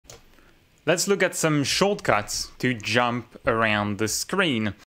Let's look at some shortcuts to jump around the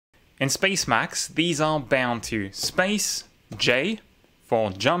screen. In Spacemacs, these are bound to Space J for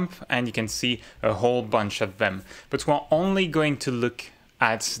jump, and you can see a whole bunch of them. But we're only going to look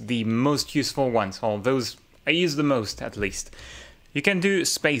at the most useful ones, or those I use the most at least. You can do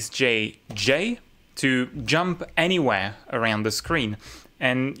SpaceJJ to jump anywhere around the screen,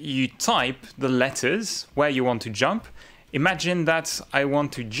 and you type the letters where you want to jump. Imagine that I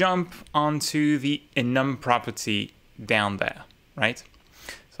want to jump onto the enum property down there, right?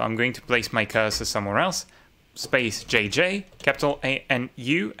 So I'm going to place my cursor somewhere else, SpaceJJ, capital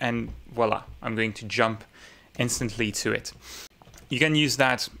A-N-U, and voila, I'm going to jump instantly to it. You can use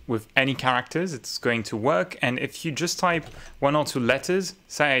that with any characters, it's going to work, and if you just type one or two letters,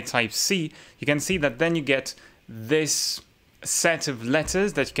 say I type C, you can see that then you get this set of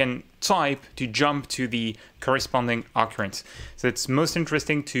letters that you can type to jump to the corresponding occurrence. So it's most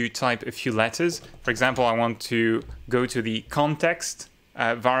interesting to type a few letters. For example, I want to go to the context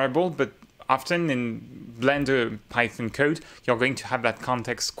variable, but often in Blender Python code, you're going to have that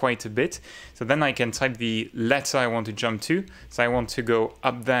context quite a bit. So then I can type the letter I want to jump to. So I want to go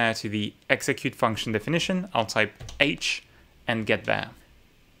up there to the execute function definition. I'll type H and get there.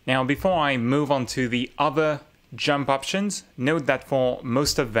 Now, before I move on to the other jump options, note that for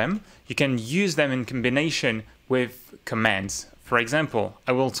most of them, you can use them in combination with commands. For example,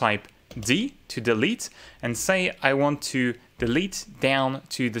 I will type D to delete and say I want to delete down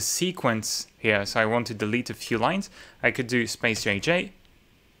to the sequence here. So I want to delete a few lines. I could do SpaceJJ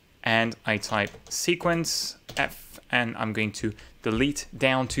and I type sequence F and I'm going to delete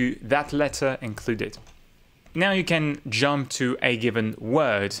down to that letter included. Now you can jump to a given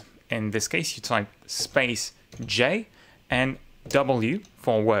word. In this case, you type space J and W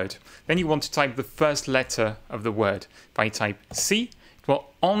for word. Then you want to type the first letter of the word. If I type C, it will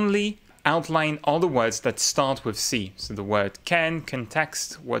only outline all the words that start with C. So the word can,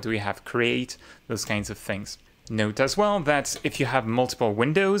 context, what do we have, create, those kinds of things. Note as well that if you have multiple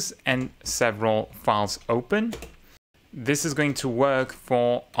windows and several files open, this is going to work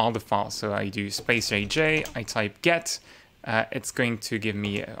for all the files. So I do SpaceJJ, I type get, it's going to give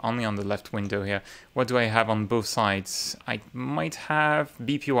me only on the left window here. What do I have on both sides? I might have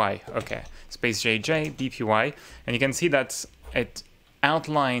BPY. Okay, SpaceJJ, BPY, and you can see that it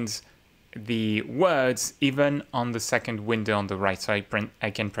outlines the words even on the second window on the right. So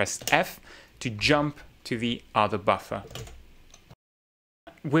I can press F to jump to the other buffer.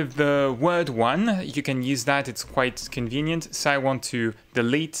 With the word one, you can use that, it's quite convenient. So I want to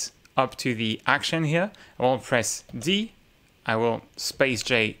delete up to the action here. I will press D, I will space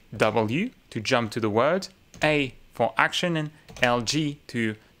J W to jump to the word, A for action, and LG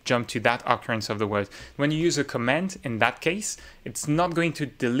to jump to that occurrence of the word. When you use a command, in that case, it's not going to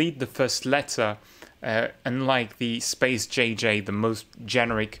delete the first letter, unlike the SpaceJJ, the most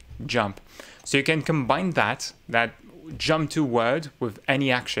generic jump. So you can combine that jump to word with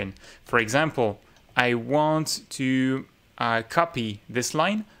any action. For example, I want to copy this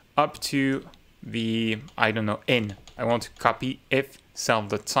line up to the, I don't know, in. I want to copy if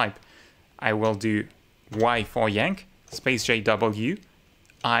self.type. I will do Y for yank, space JW,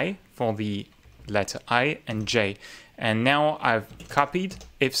 I for the letter I, and J. And now I've copied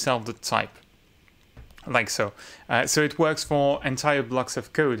if self.type, like so. So it works for entire blocks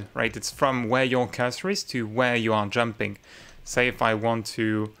of code, right? It's from where your cursor is to where you are jumping. Say if I want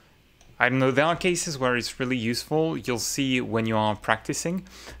to, I don't know, there are cases where it's really useful. You'll see when you are practicing.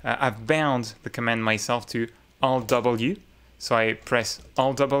 I've bound the command myself to Alt W. So I press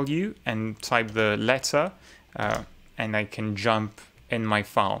Alt W and type the letter, and I can jump in my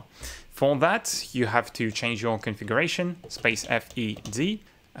file. For that, you have to change your configuration, space FED.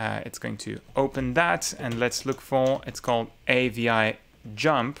 It's going to open that, and let's look for, it's called AVI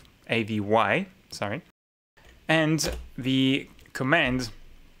jump, AVY, sorry. And the command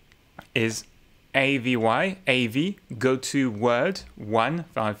is AVY, AV, go to word one,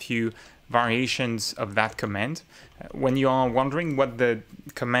 a few variations of that command. When you are wondering what the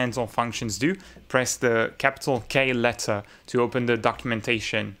commands or functions do, press the capital K letter to open the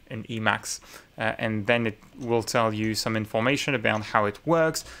documentation in Emacs, and then it will tell you some information about how it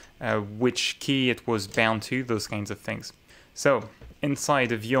works, which key it was bound to, those kinds of things. So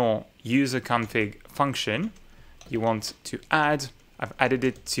inside of your user config function, you want to add, I've added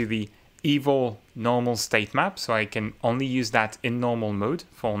it to the evil normal state map, so I can only use that in normal mode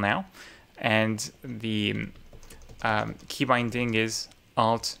for now. And the key binding is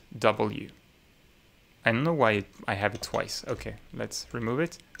Alt W. I don't know why I have it twice. Okay, let's remove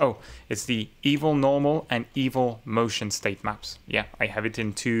it. Oh, it's the evil normal and evil motion state maps. Yeah, I have it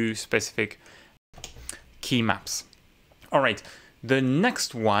in 2 specific key maps. All right, the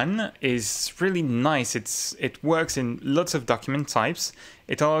next one is really nice. It works in lots of document types.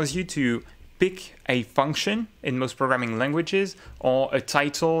 It allows you to pick a function in most programming languages or a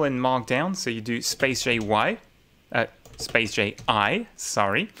title in Markdown. So you do SpaceJY, SpaceJI,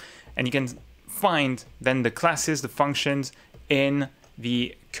 sorry, and you can find then the classes, the functions in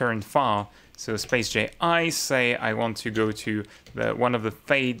the current file. So SpaceJI, say I want to go to one of the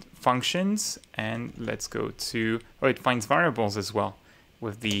fade functions, and let's go to, oh, it finds variables as well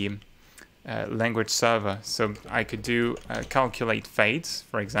with the language server. So I could do calculate fades,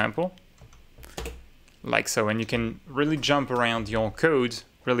 for example, like so, and you can really jump around your code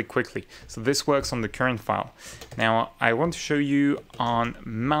really quickly. So this works on the current file. Now I want to show you on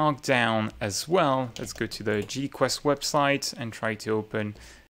Markdown as well. Let's go to the GQuest website and try to open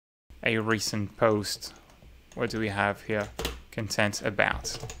a recent post. What do we have here? Content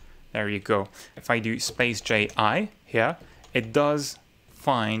about. There you go. If I do SpaceJI here, it does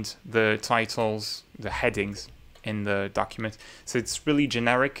find the titles, the headings in the document. So it's really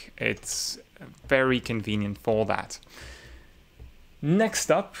generic. It's very convenient for that. Next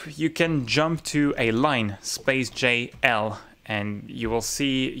up, you can jump to a line, SpaceJL, and you will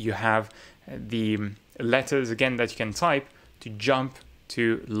see you have the letters again that you can type to jump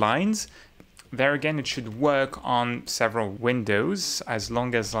to lines. There again, it should work on several windows as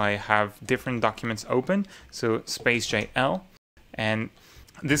long as I have different documents open. So SpaceJL, and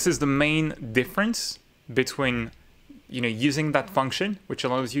this is the main difference between using that function, which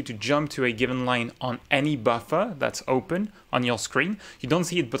allows you to jump to a given line on any buffer that's open on your screen. You don't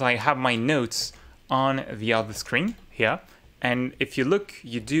see it, but I have my notes on the other screen here. And if you look,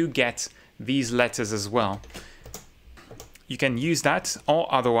 you do get these letters as well. You can use that, or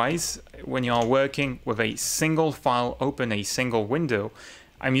otherwise, when you are working with a single file open, a single window,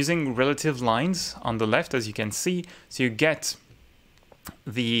 I'm using relative lines on the left, as you can see. So you get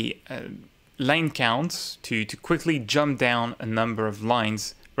the line counts to quickly jump down a number of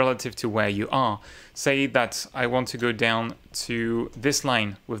lines relative to where you are. Say that I want to go down to this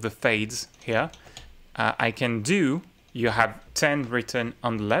line with the fades here. I can do, you have 10 written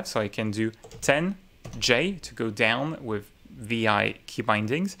on the left, so I can do 10J to go down with VI key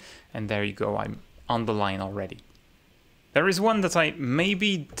bindings, and there you go, I'm on the line already. There is one that I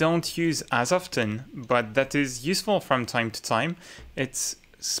maybe don't use as often, but that is useful from time to time. It's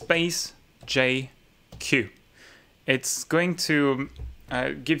SpaceJQ. It's going to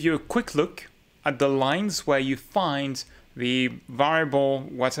give you a quick look at the lines where you find the variable,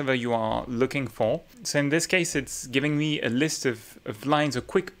 whatever you are looking for. So in this case, it's giving me a list of lines, a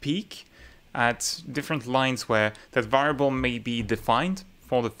quick peek at different lines where that variable may be defined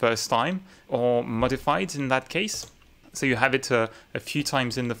for the first time or modified in that case. So you have it a few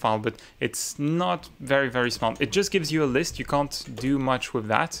times in the file, but it's not very, very small. It just gives you a list. You can't do much with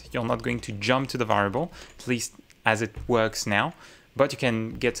that. You're not going to jump to the variable, at least as it works now, but you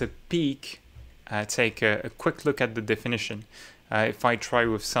can get a peek, take a quick look at the definition. If I try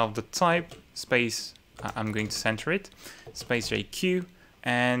with self.type, space, I'm going to center it, SpaceJQ,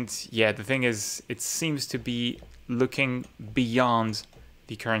 and yeah, the thing is, it seems to be looking beyond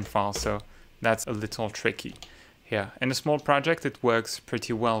the current file, so that's a little tricky. Yeah, in a small project, it works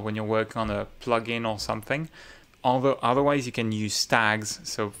pretty well when you're working on a plugin or something. Although otherwise, you can use tags.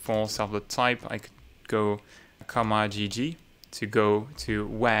 So for self.type, I could go "GG" to go to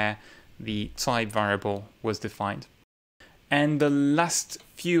where the type variable was defined. And the last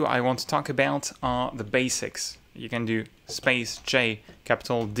few I want to talk about are the basics. You can do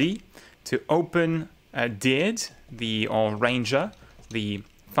SpaceJD to open did or Ranger, the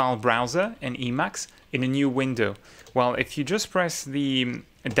file browser in Emacs, in a new window. Well, if you just press the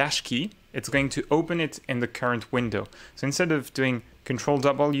dash key, it's going to open it in the current window. So instead of doing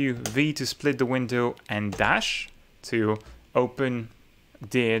Ctrl-W, V to split the window, and dash to open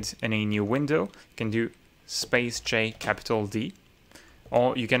did in a new window, you can do SpaceJD.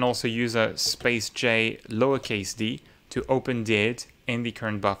 Or you can also use a SpaceJ_d to open did in the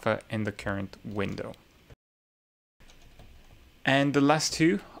current buffer in the current window. And the last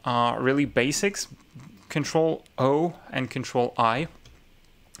two are really basics. Control-O and Control-I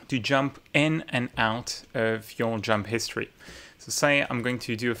to jump in and out of your jump history. So say I'm going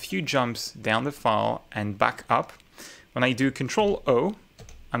to do a few jumps down the file and back up. When I do Control-O,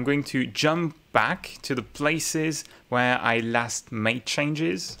 I'm going to jump back to the places where I last made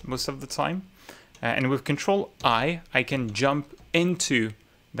changes most of the time. And with Control-I, I can jump into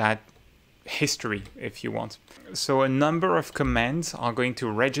that history if you want. So a number of commands are going to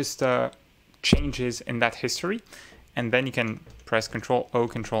register changes in that history, and then you can press Control-O,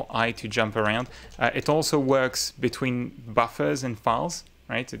 Control-I to jump around. It also works between buffers and files,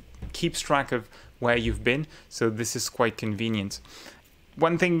 right? It keeps track of where you've been, so this is quite convenient.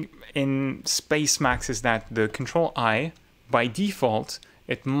 One thing in Spacemacs is that the Control-I, by default,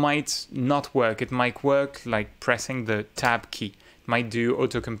 it might not work. It might work like pressing the Tab key. It might do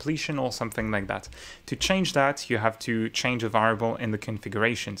auto-completion or something like that. To change that, you have to change a variable in the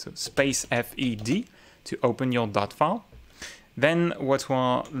configuration. So SpaceFED to open your dot file. Then what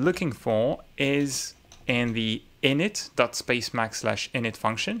we're looking for is in the init.spacemacs/init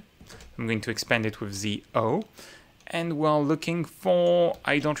function. I'm going to expand it with the O. And we're looking for,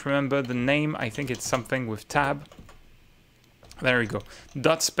 I don't remember the name, I think it's something with tab. There we go.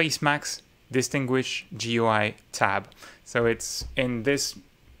 .spacemacs distinguish GUI tab. So it's in this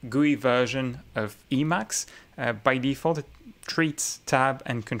GUI version of Emacs. By default, it treats tab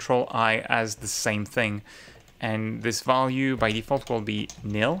and Control-I as the same thing. And this value by default will be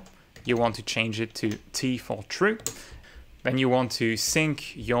nil. You want to change it to T for true. Then you want to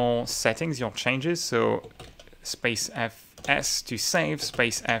sync your settings, your changes. So space FS to save,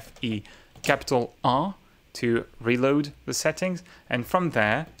 space FE capital R to reload the settings. And from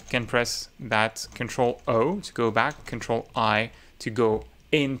there, you can press that Control-O to go back, Control-I to go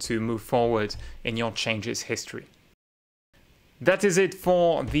in to move forward in your changes history. That is it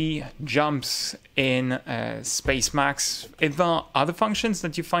for the jumps in Spacemacs. If there are other functions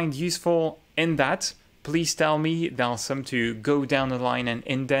that you find useful in that, please tell me. There are some to go down the line and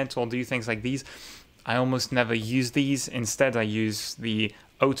indent or do things like these. I almost never use these. Instead, I use the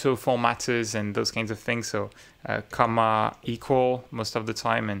auto formatters and those kinds of things. So comma equal most of the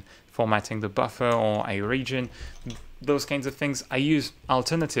time and formatting the buffer or a region, those kinds of things. I use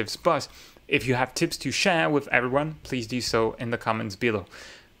alternatives, but if you have tips to share with everyone, please do so in the comments below.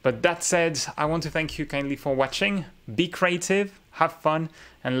 But that said, I want to thank you kindly for watching. Be creative, have fun,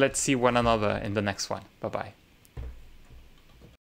 and let's see one another in the next one. Bye-bye.